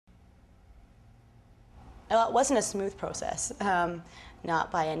Well, it wasn't a smooth process,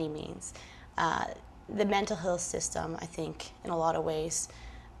 not by any means. The mental health system, I think, in a lot of ways,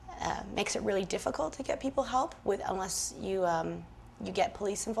 makes it really difficult to get people help unless you get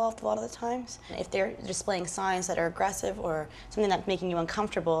police involved a lot of the times. If they're displaying signs that are aggressive or something that's making you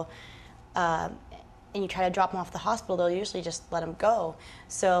uncomfortable, and you try to drop him off at the hospital, they'll usually just let him go.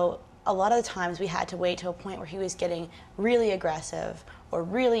 So a lot of the times we had to wait to a point where he was getting really aggressive or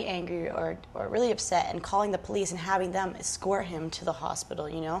really angry or really upset and calling the police and having them escort him to the hospital,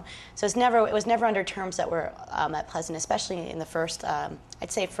 you know? So it was never under terms that were that pleasant, especially in the first, I'd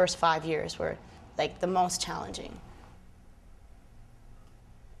say first 5 years were like the most challenging.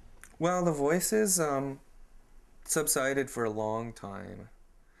 Well, the voices subsided for a long time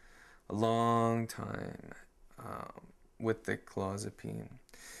with the clozapine.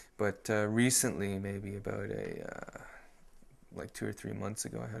 But recently, maybe about like 2 or 3 months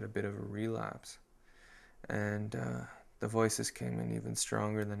ago, I had a bit of a relapse. And the voices came in even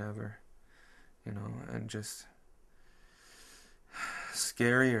stronger than ever, you know, and just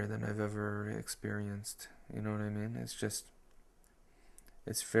scarier than I've ever experienced. You know what I mean?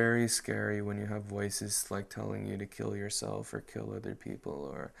 It's very scary when you have voices like telling you to kill yourself or kill other people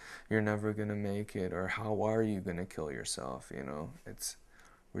or you're never going to make it or how are you going to kill yourself, you know? It's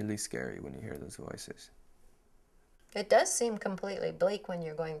really scary when you hear those voices. It does seem completely bleak when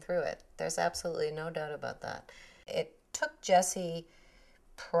you're going through it. There's absolutely no doubt about that. It took Jesse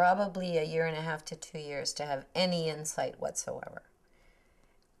probably 1.5 to 2 years to have any insight whatsoever.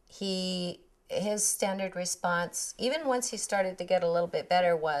 His standard response, even once he started to get a little bit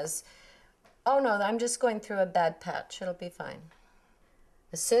better, was, "Oh no, I'm just going through a bad patch, it'll be fine."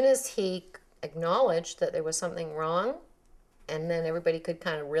 As soon as he acknowledged that there was something wrong, and then everybody could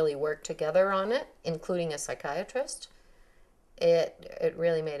kind of really work together on it, including a psychiatrist, it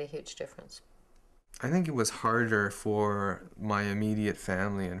really made a huge difference. I think it was harder for my immediate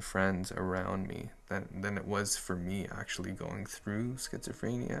family and friends around me than it was for me actually going through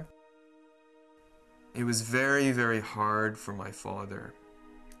schizophrenia. It was very, very hard for my father.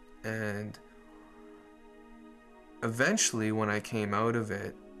 And eventually, when I came out of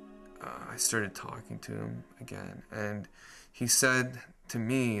it, I started talking to him again. And he said to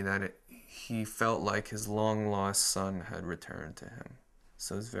me that he felt like his long-lost son had returned to him.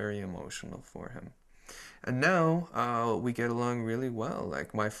 So it was very emotional for him. And now we get along really well.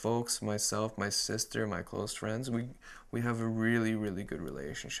 Like my folks, myself, my sister, my close friends, we have a really, really good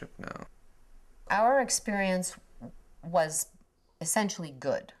relationship now. Our experience was essentially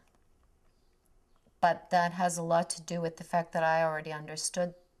good. But that has a lot to do with the fact that I already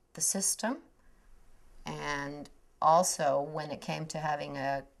understood the system. And also, when it came to having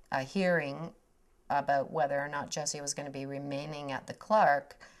a hearing about whether or not Jesse was going to be remaining at the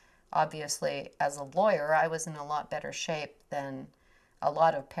Clark, obviously, as a lawyer, I was in a lot better shape than a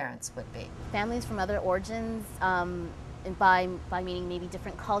lot of parents would be. Families from other origins, and by meaning maybe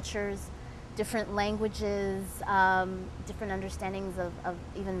different cultures, different languages, different understandings of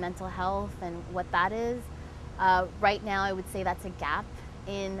even mental health and what that is. Right now, I would say that's a gap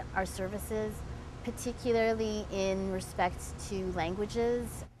in our services, particularly in respect to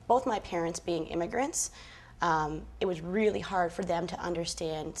languages. Both my parents being immigrants, it was really hard for them to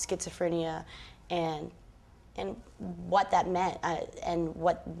understand schizophrenia and what that meant and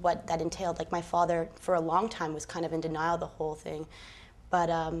what that entailed. Like my father, for a long time, was kind of in denial of the whole thing. But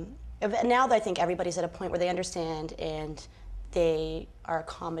now that I think everybody's at a point where they understand and they are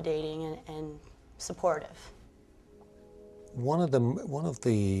accommodating and supportive. One of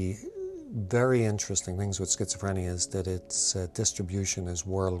the very interesting things with schizophrenia is that its distribution is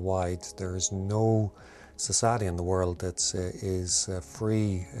worldwide. There is no society in the world that is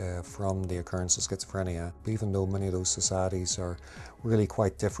free from the occurrence of schizophrenia, even though many of those societies are really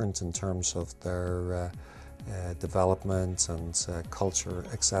quite different in terms of their development and culture,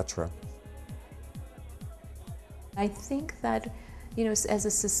 etc. I think that, you know, as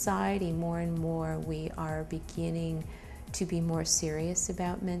a society, more and more we are beginning to be more serious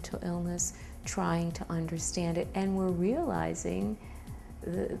about mental illness, trying to understand it, and we're realizing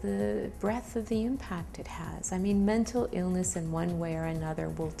the breadth of the impact it has. I mean, mental illness in one way or another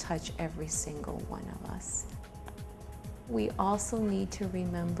will touch every single one of us. We also need to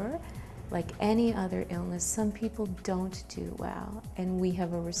remember, like any other illness, some people don't do well, and we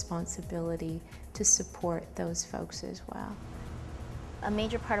have a responsibility to support those folks as well. A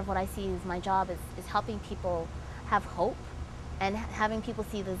major part of what I see as my job is helping people have hope and having people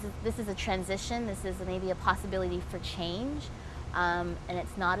see this is a transition, this is maybe a possibility for change, and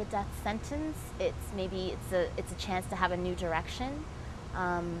it's not a death sentence. It's a chance to have a new direction,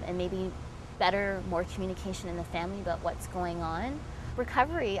 and maybe better, more communication in the family about what's going on.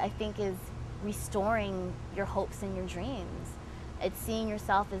 Recovery, I think, is restoring your hopes and your dreams. It's seeing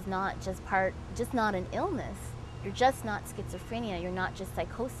yourself as not just not an illness. You're just not schizophrenia. You're not just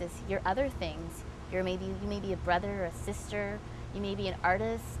psychosis. You're other things. You may be a brother or a sister. You may be an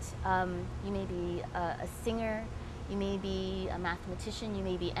artist. You may be a singer. You may be a mathematician. You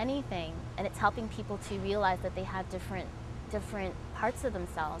may be anything. And it's helping people to realize that they have different parts of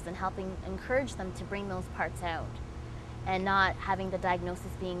themselves, and helping encourage them to bring those parts out, and not having the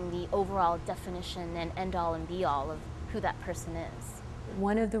diagnosis being the overall definition and end all and be all of who that person is.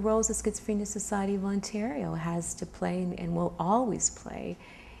 One of the roles the Schizophrenia Society of Ontario has to play, and will always play,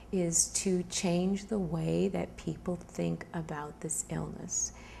 is to change the way that people think about this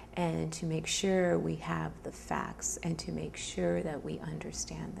illness, and to make sure we have the facts, and to make sure that we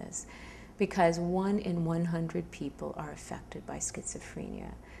understand this. Because 1 in 100 people are affected by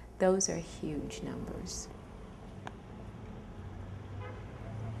schizophrenia. Those are huge numbers.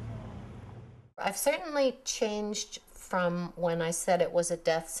 I've certainly changed from when I said it was a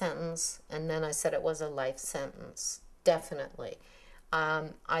death sentence and then I said it was a life sentence. Definitely.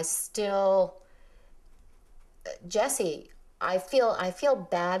 I still, Jesse, I feel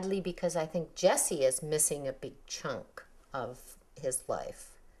badly because I think Jesse is missing a big chunk of his life.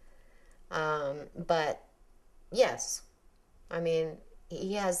 But yes, I mean,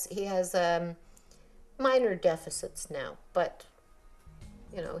 he has minor deficits now, but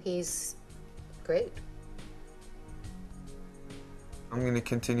you know, he's great. I'm going to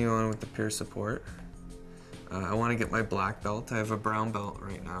continue on with the peer support. I want to get my black belt. I have a brown belt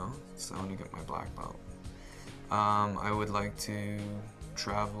right now, so I want to get my black belt. I would like to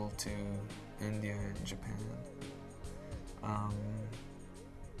travel to India and Japan.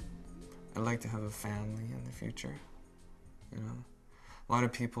 I'd like to have a family in the future, you know. A lot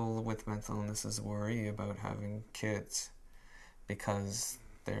of people with mental illnesses worry about having kids because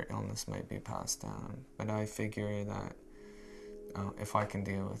their illness might be passed down. But I figure that if I can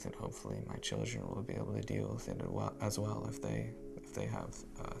deal with it, hopefully my children will be able to deal with it as well if they have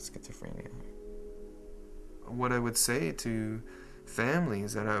schizophrenia. What I would say to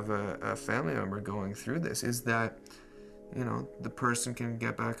families that have a family member going through this is that, you know, the person can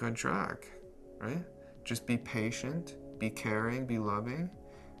get back on track, right? Just be patient, be caring, be loving,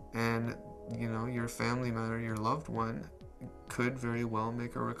 and, you know, your family member, your loved one, could very well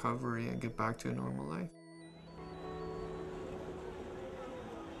make a recovery and get back to a normal life.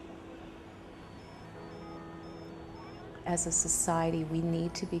 As a society, we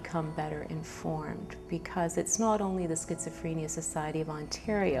need to become better informed, because it's not only the Schizophrenia Society of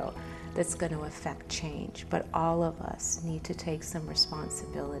Ontario that's going to affect change, but all of us need to take some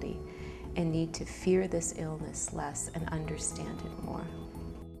responsibility and need to fear this illness less and understand it more.